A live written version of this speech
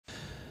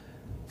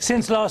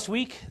Since last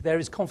week, there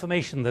is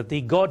confirmation that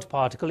the God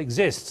particle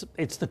exists.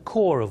 It's the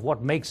core of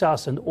what makes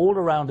us and all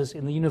around us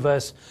in the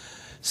universe.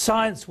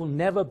 Science will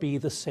never be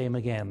the same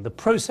again. The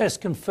process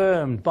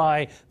confirmed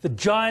by the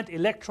giant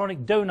electronic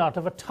donut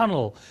of a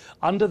tunnel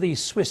under the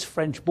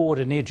Swiss-French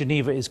border near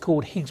Geneva is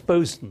called Higgs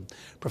Boson.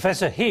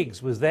 Professor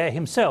Higgs was there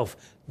himself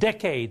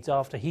decades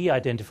after he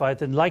identified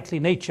the likely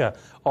nature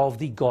of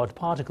the God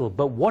particle.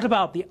 But what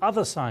about the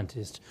other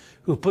scientists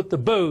who put the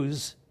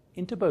Bose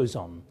into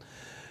boson?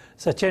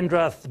 Satyendra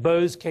Nath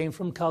Bose came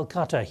from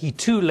Calcutta. He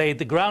too laid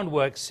the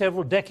groundwork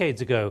several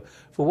decades ago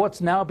for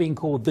what's now being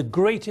called the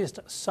greatest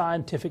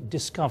scientific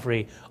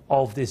discovery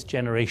of this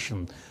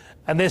generation.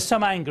 And there's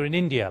some anger in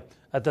India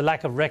at the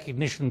lack of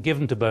recognition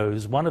given to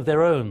Bose, one of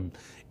their own.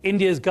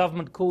 India's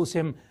government calls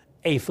him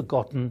a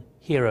forgotten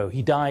hero.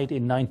 He died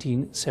in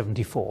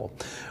 1974.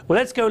 Well,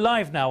 let's go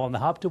live now on the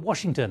Hub to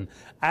Washington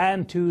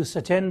and to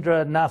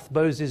Satyendra Nath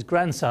Bose's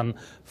grandson,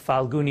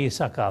 Falguni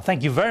Sarkar.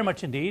 Thank you very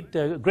much indeed.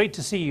 Great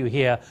to see you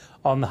here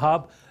on the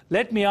Hub.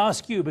 Let me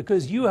ask you,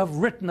 because you have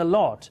written a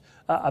lot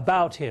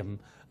about him,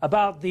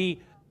 about the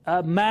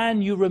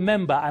man you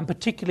remember, and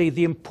particularly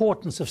the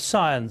importance of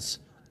science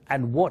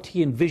and what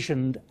he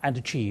envisioned and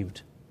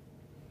achieved.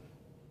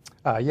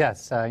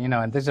 Yes,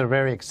 and these are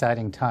very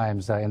exciting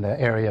times in the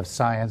area of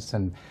science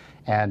and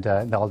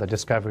all the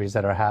discoveries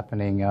that are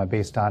happening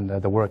based on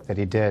the work that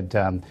he did,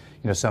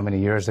 so many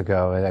years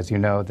ago. As you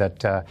know, that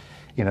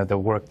the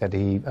work that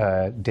he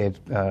did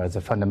as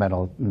a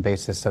fundamental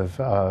basis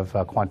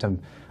of quantum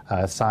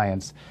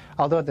science.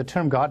 Although the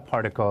term God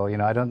particle,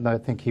 I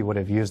don't think he would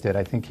have used it.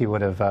 I think he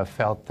would have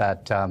felt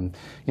that,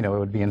 it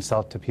would be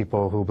insult to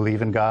people who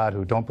believe in God,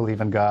 who don't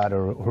believe in God,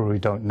 or who we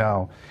don't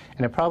know.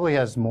 And it probably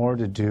has more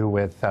to do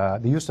with,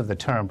 the use of the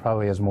term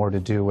probably has more to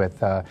do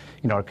with,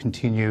 our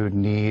continued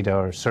need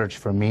or search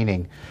for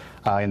meaning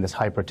in this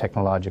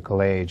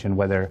hyper-technological age, and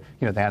whether,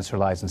 the answer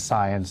lies in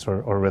science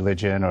or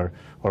religion or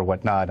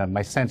whatnot. And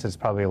my sense is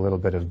probably a little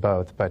bit of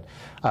both. But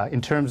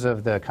in terms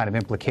of the kind of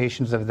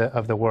implications of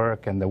the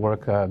work and the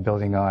work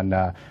building on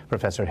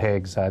Professor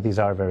Higgs, these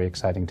are very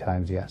exciting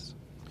times, yes.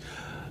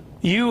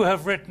 You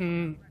have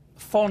written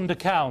fond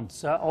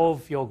accounts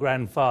of your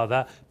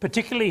grandfather,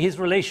 particularly his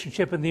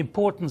relationship and the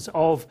importance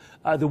of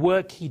the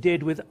work he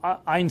did with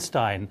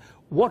Einstein.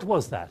 What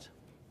was that?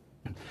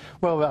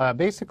 Well,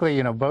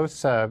 basically,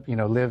 Bose,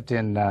 lived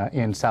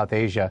in South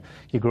Asia.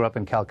 He grew up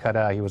in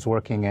Calcutta. He was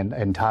working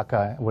in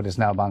Dhaka, what is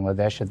now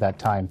Bangladesh at that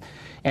time.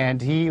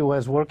 And he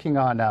was working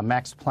on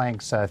Max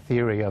Planck's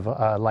theory of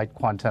light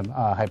quantum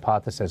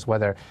hypothesis,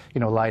 whether,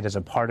 light is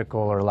a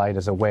particle or light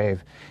is a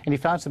wave. And he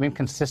found some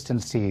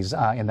inconsistencies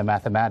in the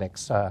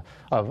mathematics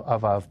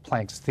of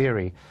Planck's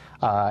theory.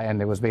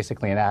 And it was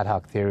basically an ad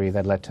hoc theory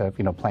that led to,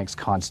 Planck's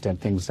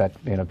constant, things that,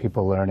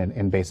 people learn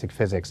in basic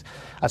physics.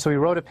 So he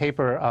wrote a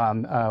paper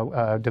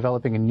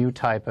developing a new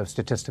type of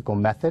statistical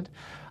method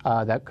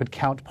that could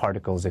count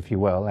particles, if you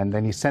will. And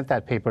then he sent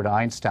that paper to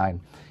Einstein.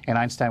 And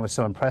Einstein was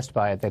so impressed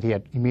by it that he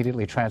had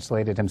immediately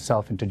translated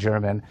himself into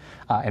German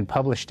and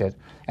published it.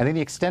 And then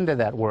he extended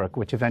that work,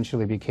 which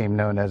eventually became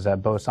known as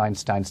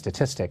Bose-Einstein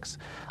Statistics,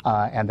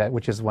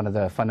 which is one of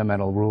the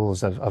fundamental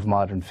rules of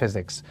modern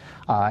physics.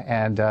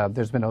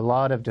 There's been a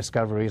lot of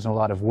discoveries and a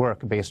lot of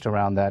work based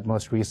around that.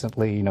 Most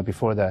recently,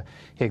 before the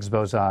Higgs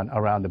boson,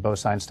 around the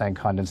Bose-Einstein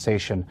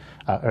condensation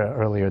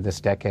earlier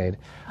this decade.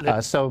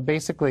 So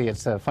basically,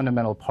 it's a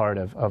fundamental part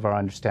of our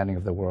understanding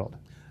of the world.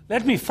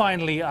 Let me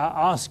finally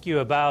ask you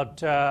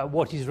about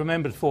what he's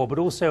remembered for, but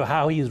also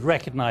how he is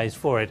recognized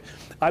for it.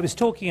 I was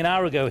talking an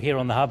hour ago here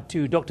on the Hub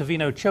to Dr.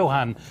 Vinod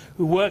Chauhan,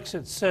 who works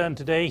at CERN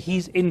today.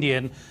 He's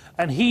Indian,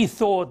 and he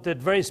thought that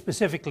very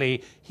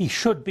specifically he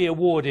should be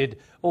awarded,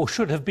 or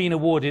should have been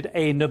awarded,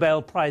 a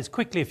Nobel Prize.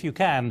 Quickly, if you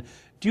can.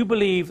 Do you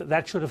believe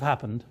that should have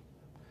happened?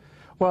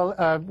 Well,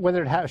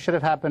 whether it should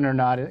have happened or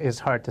not is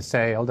hard to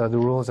say, although the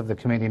rules of the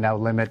committee now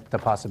limit the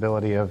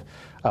possibility of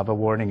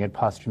awarding it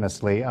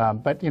posthumously.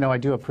 But, I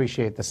do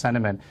appreciate the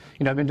sentiment.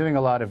 I've been doing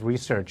a lot of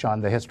research on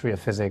the history of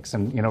physics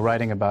and,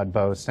 writing about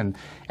Bose. And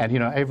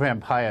Abraham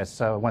Pius,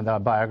 one of the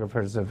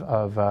biographers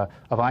of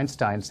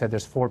Einstein, said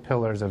there's 4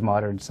 pillars of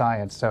modern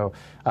science. So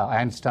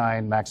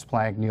Einstein, Max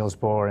Planck, Niels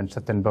Bohr, and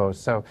Satyendra Bose.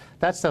 So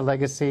that's a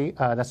legacy.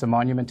 That's a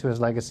monument to his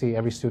legacy.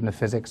 Every student of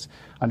physics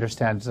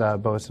understands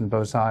Bose and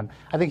boson.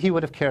 I think he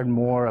would have cared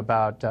more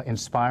about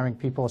inspiring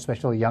people,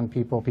 especially young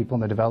people, people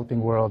in the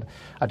developing world,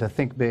 to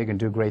think big and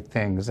do great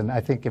things. And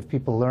I think if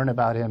people learn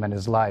about him and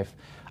his life,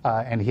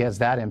 and he has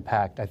that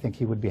impact, I think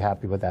he would be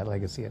happy with that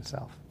legacy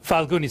itself.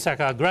 Falguni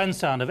Sarkar,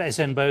 grandson of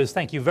S.N. Bose,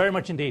 thank you very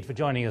much indeed for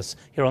joining us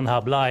here on the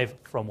Hub Live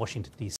from Washington, D.C.